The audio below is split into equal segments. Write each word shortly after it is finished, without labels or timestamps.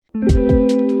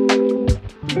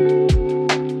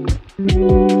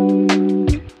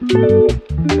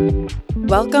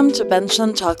Welcome to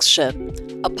Benshun Talks Shit,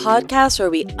 a podcast where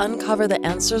we uncover the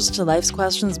answers to life's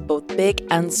questions, both big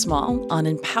and small, on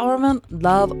empowerment,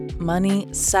 love,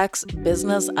 money, sex,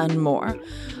 business, and more.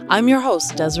 I'm your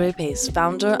host, Desiree Pace,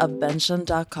 founder of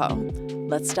Benshun.co.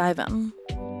 Let's dive in.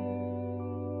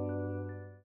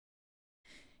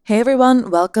 Hey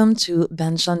everyone, welcome to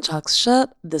Benshun Talks Shit.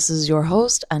 This is your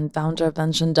host and founder of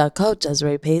Benshun.co,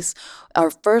 Desiree Pace.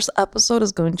 Our first episode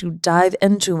is going to dive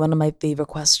into one of my favorite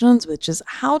questions, which is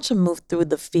how to move through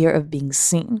the fear of being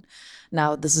seen.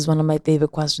 Now, this is one of my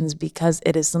favorite questions because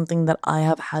it is something that I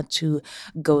have had to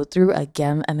go through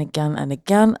again and again and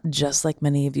again, just like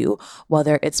many of you.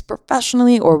 Whether it's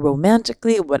professionally or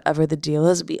romantically, whatever the deal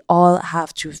is, we all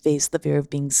have to face the fear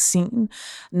of being seen.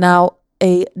 Now,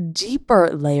 a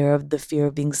deeper layer of the fear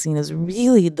of being seen is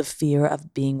really the fear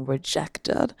of being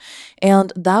rejected.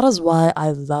 And that is why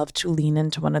I love to lean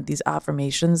into one of these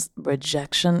affirmations: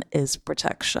 rejection is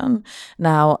protection.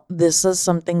 Now, this is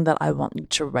something that I want you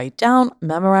to write down,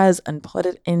 memorize, and put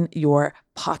it in your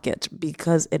pocket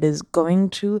because it is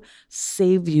going to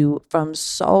save you from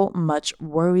so much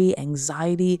worry,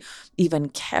 anxiety, even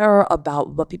care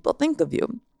about what people think of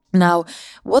you. Now,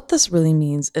 what this really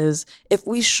means is if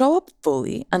we show up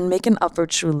fully and make an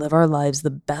effort to live our lives the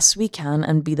best we can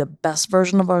and be the best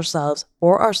version of ourselves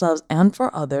for ourselves and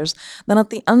for others, then at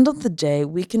the end of the day,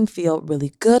 we can feel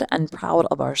really good and proud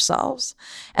of ourselves.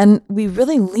 And we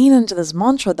really lean into this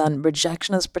mantra then,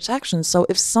 rejection is protection. So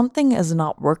if something is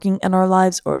not working in our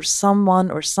lives, or if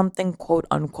someone or something quote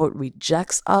unquote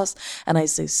rejects us, and I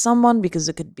say someone because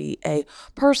it could be a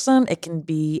person, it can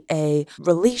be a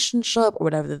relationship, or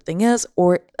whatever the thing is,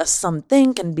 or a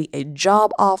something can be a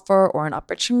job offer or an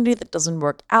opportunity that doesn't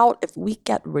work out. If we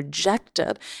get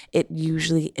rejected, it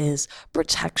usually is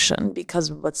protection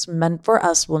because what's meant for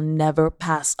us will never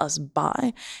pass us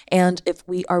by. And if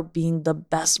we are being the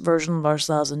best version of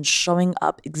ourselves and showing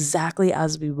up exactly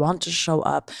as we want to show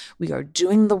up, we are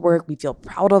doing the work, we feel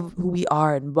proud of who we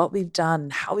are and what we've done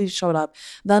and how we've showed up,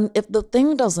 then if the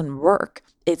thing doesn't work,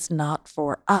 it's not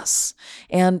for us.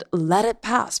 And let it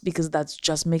pass because that's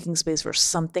just making space for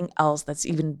something else that's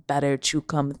even better to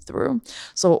come through.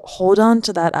 So hold on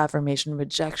to that affirmation.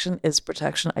 Rejection is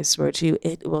protection. I swear to you,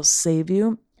 it will save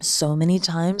you so many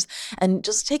times. And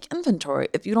just take inventory.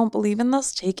 If you don't believe in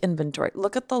this, take inventory.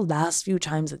 Look at the last few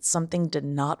times that something did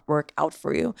not work out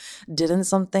for you. Didn't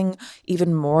something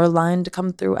even more aligned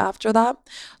come through after that?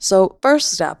 So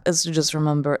first step is to just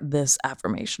remember this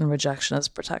affirmation: rejection is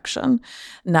protection.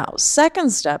 Now, second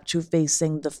step to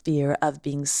facing the fear of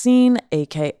being seen,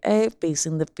 aka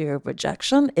facing the fear of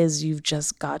rejection, is you've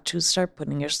just got to start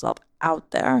putting yourself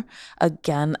out there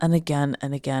again and again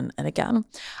and again and again.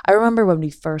 I remember when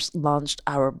we first launched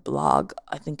our blog,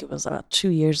 I think it was about 2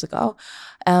 years ago.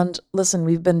 And listen,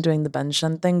 we've been doing the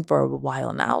Benshun thing for a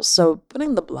while now. So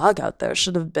putting the blog out there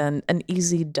should have been an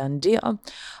easy done deal.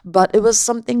 But it was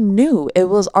something new. It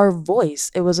was our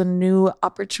voice. It was a new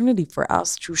opportunity for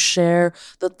us to share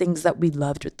the things that we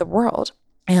loved with the world.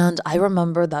 And I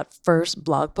remember that first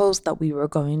blog post that we were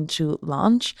going to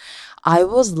launch, I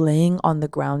was laying on the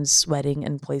ground sweating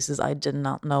in places I did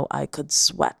not know I could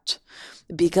sweat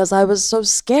because I was so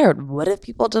scared. What if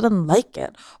people didn't like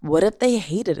it? What if they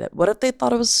hated it? What if they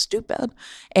thought it was stupid?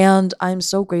 And I'm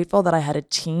so grateful that I had a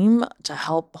team to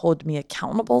help hold me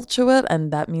accountable to it.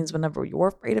 And that means whenever you're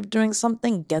afraid of doing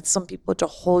something, get some people to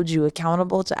hold you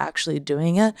accountable to actually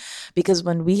doing it. Because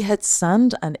when we hit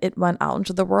send and it went out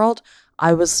into the world,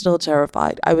 I was still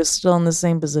terrified. I was still in the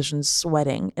same position,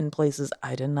 sweating in places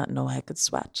I did not know I could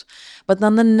sweat. But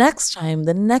then the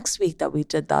next week that we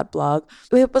did that blog,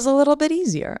 it was a little bit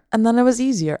easier. And then it was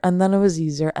easier. And then it was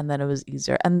easier. And then it was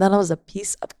easier. And then it was a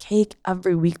piece of cake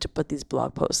every week to put these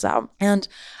blog posts out. And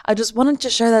I just wanted to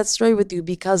share that story with you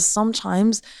because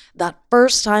sometimes that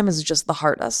first time is just the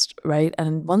hardest, right?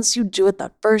 And once you do it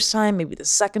that first time, maybe the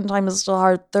second time is still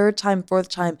hard, third time, fourth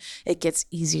time, it gets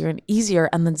easier and easier.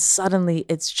 And then suddenly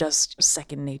it's just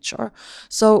second nature.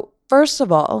 So first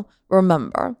of all,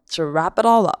 remember to wrap it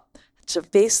all up. To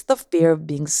face the fear of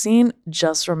being seen,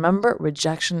 just remember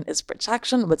rejection is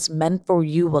protection. What's meant for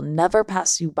you will never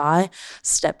pass you by.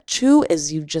 Step 2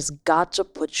 is you just got to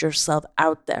put yourself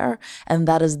out there. And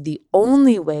that is the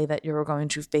only way that you're going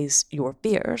to face your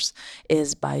fears,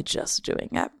 is by just doing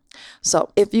it. So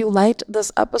if you liked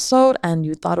this episode and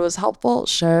you thought it was helpful,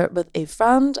 share it with a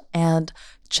friend and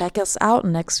check us out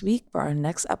next week for our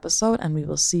next episode. And we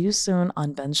will see you soon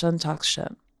on Benshun Talks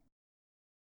Shit.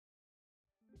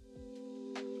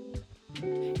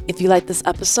 If you like this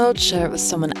episode, share it with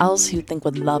someone else who you think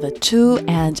would love it too.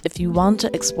 And if you want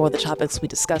to explore the topics we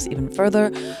discuss even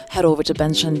further, head over to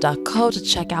benshun.co to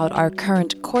check out our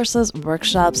current courses,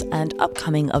 workshops, and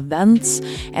upcoming events.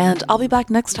 And I'll be back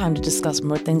next time to discuss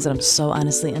more things that I'm so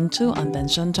honestly into on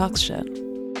Benshun Talks Shit.